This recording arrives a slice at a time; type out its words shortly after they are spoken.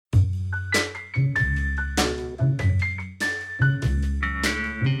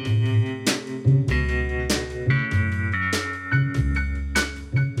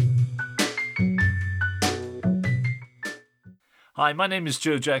Hi, my name is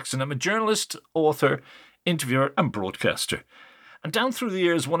Joe Jackson. I'm a journalist, author, interviewer, and broadcaster. And down through the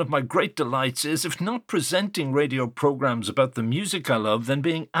years, one of my great delights is, if not presenting radio programs about the music I love, then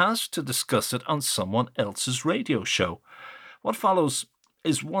being asked to discuss it on someone else's radio show. What follows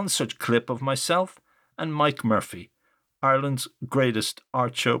is one such clip of myself and Mike Murphy, Ireland's greatest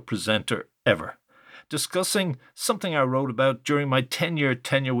art show presenter ever, discussing something I wrote about during my 10-year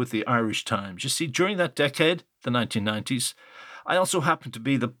tenure with the Irish Times. You see, during that decade, the 1990s, I also happened to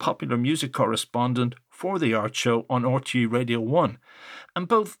be the popular music correspondent for the art show on RTE Radio 1. And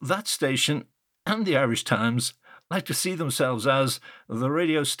both that station and the Irish Times like to see themselves as the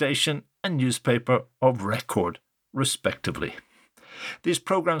radio station and newspaper of record, respectively. These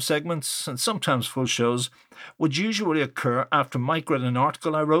programme segments, and sometimes full shows, would usually occur after Mike read an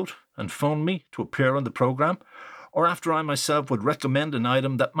article I wrote and phoned me to appear on the programme, or after I myself would recommend an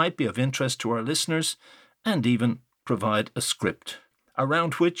item that might be of interest to our listeners, and even provide a script,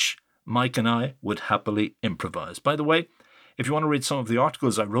 around which Mike and I would happily improvise. By the way, if you want to read some of the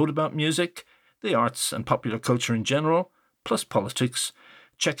articles I wrote about music, the arts and popular culture in general, plus politics,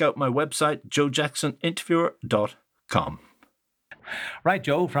 check out my website, joejacksoninterviewer.com. Right,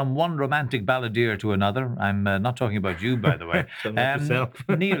 Joe, from one romantic balladeer to another. I'm not talking about you, by the way.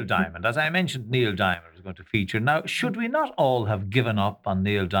 Neil Diamond. As I mentioned, Neil Diamond is going to feature. Now, should we not all have given up on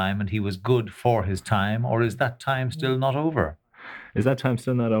Neil Diamond? He was good for his time, or is that time still not over? Is that time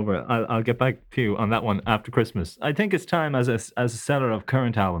still not over? I'll get back to you on that one after Christmas. I think his time as a seller of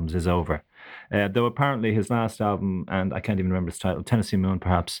current albums is over. Though apparently his last album, and I can't even remember its title, Tennessee Moon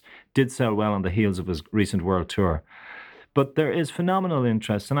perhaps, did sell well on the heels of his recent world tour. But there is phenomenal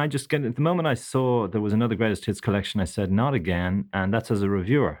interest, and at the moment I saw there was another greatest hits collection, I said, not again, and that's as a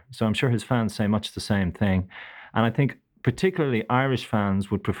reviewer. So I'm sure his fans say much the same thing. And I think particularly Irish fans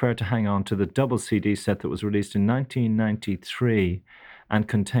would prefer to hang on to the double CD set that was released in 1993 and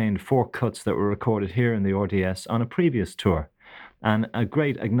contained 4 cuts that were recorded here in the RDS on a previous tour. And a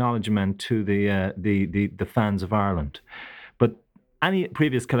great acknowledgement to the fans of Ireland. But any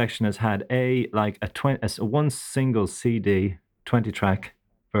previous collection has had one single CD, 20-track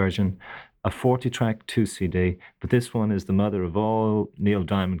version, a 40-track 2 CD, but this one is the mother of all Neil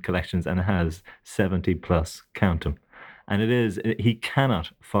Diamond collections and has 70 plus, count them. And he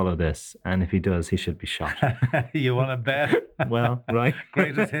cannot follow this, and if he does, he should be shot. You want to bet? Well, right.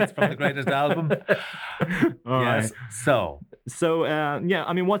 Greatest hits from the greatest album. All yes. Right. So,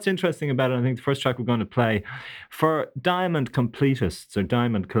 I mean, what's interesting about it, I think the first track we're going to play, for Diamond completists or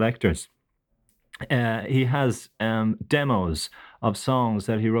Diamond collectors, he has demos of songs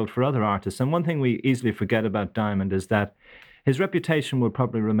that he wrote for other artists. And one thing we easily forget about Diamond is that his reputation will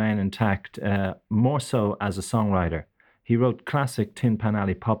probably remain intact, more so as a songwriter. He wrote classic Tin Pan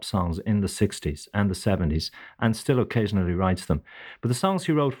Alley pop songs in the 60s and the 70s and still occasionally writes them. But the songs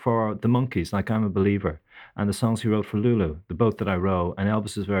he wrote for the Monkees, like I'm a Believer, and the songs he wrote for Lulu, The Boat That I Row, and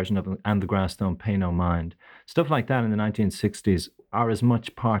Elvis's version of And the Grass Don't Pay No Mind, stuff like that in the 1960s are as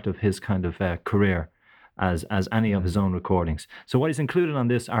much part of his kind of career as any of his own recordings. So what he's included on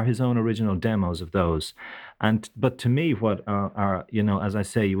this are his own original demos of those. But to me, what are as I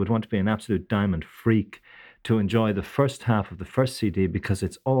say, you would want to be an absolute Diamond freak to enjoy the first half of the first CD, because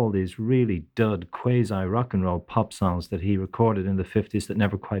it's all these really dud quasi rock and roll pop songs that he recorded in the 50s that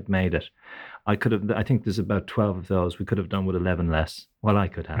never quite made it. I think there's about 12 of those. We could have done with 11 less. Well, I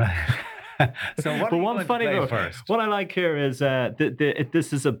could have. Right. So what what I like here is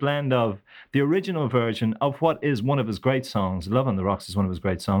this is a blend of the original version of what is one of his great songs. Love on the Rocks is one of his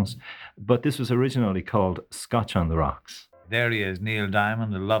great songs, but this was originally called Scotch on the Rocks. There he is, Neil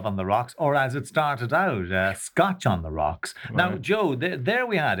Diamond, Love on the Rocks, or as it started out, Scotch on the Rocks. Right. Now, Joe, there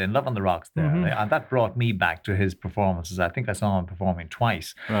we had in Love on the Rocks there, and that brought me back to his performances. I think I saw him performing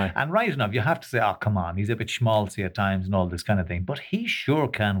twice. Right. And right enough, you have to say, oh, come on, he's a bit schmaltzy at times and all this kind of thing, but he sure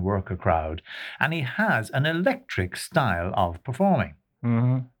can work a crowd, and he has an electric style of performing.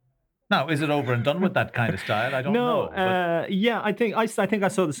 Mm-hmm. Now, is it over and done with that kind of style? I don't know. I think I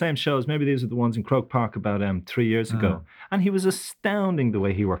saw the same shows. Maybe these are the ones in Croke Park about 3 years ago. And he was astounding the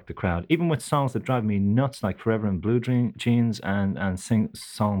way he worked the crowd, even with songs that drive me nuts, like Forever in Blue Jeans and Sing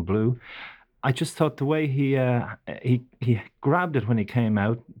Song Blue. I just thought the way he grabbed it when he came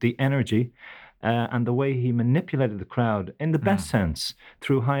out, the energy, and the way he manipulated the crowd in the best sense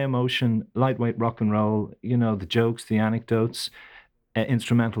through high emotion, lightweight rock and roll, the jokes, the anecdotes,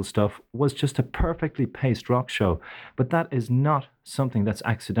 instrumental stuff, was just a perfectly paced rock show. But that is not something that's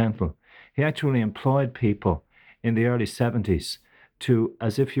accidental. He actually employed people in the early 70s to,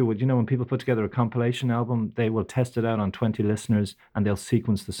 as if you would, when people put together a compilation album, they will test it out on 20 listeners and they'll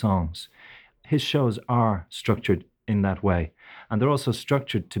sequence the songs. His shows are structured in that way. And they're also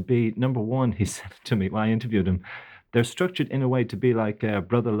structured to be, number one, he said to me when I interviewed him, they're structured in a way to be like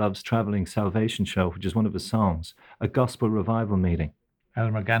Brother Love's Traveling Salvation Show, which is one of his songs, a gospel revival meeting.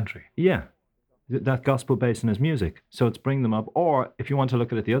 Elmer Gantry. Yeah, that gospel based in his music. So it's bring them up. Or if you want to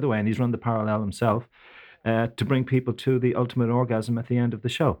look at it the other way, and he's run the parallel himself, to bring people to the ultimate orgasm at the end of the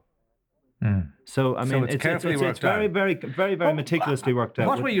show. So I mean, it's very, very, very, very meticulously worked out.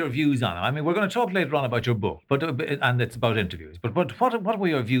 What were your views on it? I mean, we're going to talk later on about your book, and it's about interviews. But what were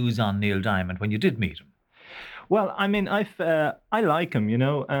your views on Neil Diamond when you did meet him? Well, I mean, I like him,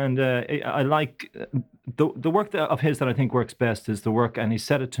 and I like the work of his that I think works best is the work, and he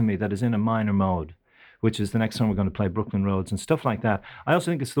said it to me, that is in a minor mode, which is the next song we're going to play, Brooklyn Roads and stuff like that. I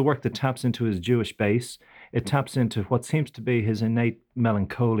also think it's the work that taps into his Jewish bass. It taps into what seems to be his innate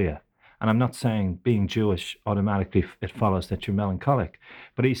melancholia. And I'm not saying being Jewish automatically it follows that you're melancholic.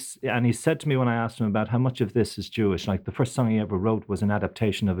 But he said to me when I asked him about how much of this is Jewish, like the first song he ever wrote was an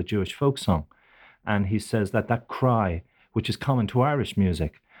adaptation of a Jewish folk song. And he says that cry, which is common to Irish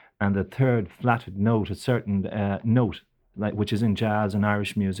music, and the third flatted note, a certain note, which is in jazz and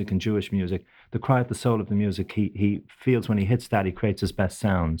Irish music and Jewish music, the cry at the soul of the music, he feels when he hits that, he creates his best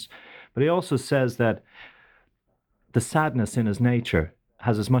sounds. But he also says that the sadness in his nature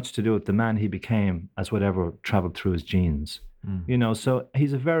has as much to do with the man he became as whatever traveled through his genes. So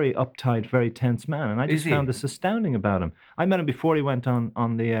he's a very uptight, very tense man, and I just found this astounding about him. I met him before he went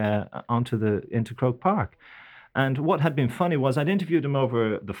into Croke Park, and what had been funny was I'd interviewed him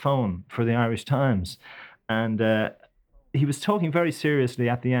over the phone for the Irish Times, and he was talking very seriously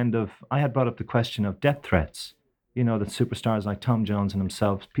at the end of. I had brought up the question of death threats. That superstars like Tom Jones and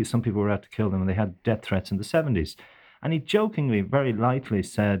himself, some people were out to kill them, and they had death threats in the 70s, and he jokingly, very lightly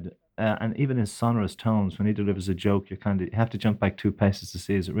said. And even in sonorous tones, when he delivers a joke, you have to jump back 2 paces to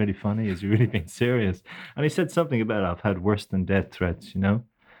see, is it really funny? Is he really being serious? And he said something about, I've had worse than death threats, I'm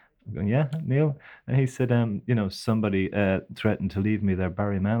going, yeah, Neil? And he said, somebody threatened to leave me their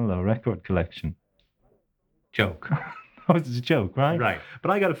Barry Manilow record collection. Joke. Oh, it's a joke, right? Right. But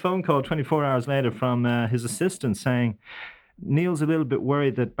I got a phone call 24 hours later from his assistant saying, Neil's a little bit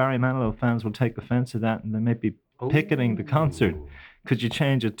worried that Barry Manilow fans will take offense to that and they may be picketing the concert. Could you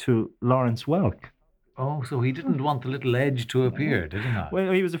change it to Lawrence Welk? Oh, so he didn't want the little edge to appear, did he not?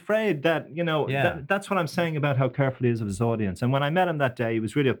 Well, he was afraid that, that's what I'm saying about how careful he is of his audience. And when I met him that day, he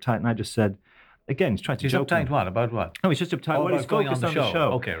was really uptight, and I just said, again, he's trying to joke. He's uptight what? About what? No, he's just uptight. Well, he's focused on the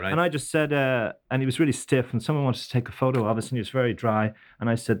show. Okay, right. And I just said, and he was really stiff, and someone wanted to take a photo of us, and he was very dry. And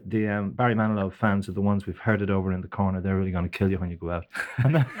I said, the Barry Manilow fans are the ones we've herded over in the corner. They're really going to kill you when you go out.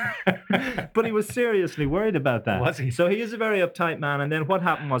 But he was seriously worried about that. Was he? So he is a very uptight man. And then what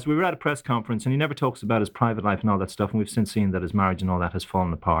happened was we were at a press conference, and he never talks about his private life and all that stuff. And we've since seen that his marriage and all that has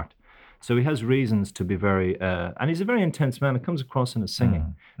fallen apart. So he has reasons to be very, and he's a very intense man. It comes across in his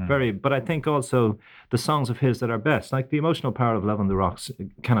singing, But I think also the songs of his that are best, like the emotional power of Love on the Rocks,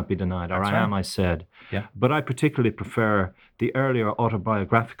 cannot be denied. Or I Am, I Said. Yeah. But I particularly prefer the earlier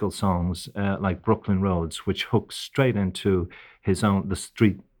autobiographical songs like Brooklyn Roads, which hook straight into the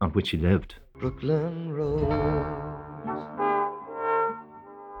street on which he lived. Brooklyn Roads.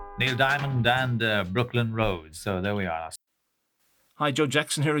 Neil Diamond and Brooklyn Roads. So there we are. Hi, Joe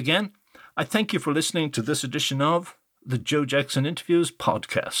Jackson here again. I thank you for listening to this edition of the Joe Jackson Interviews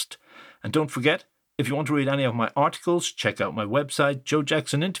podcast. And don't forget, if you want to read any of my articles, check out my website,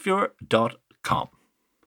 joejacksoninterviewer.com.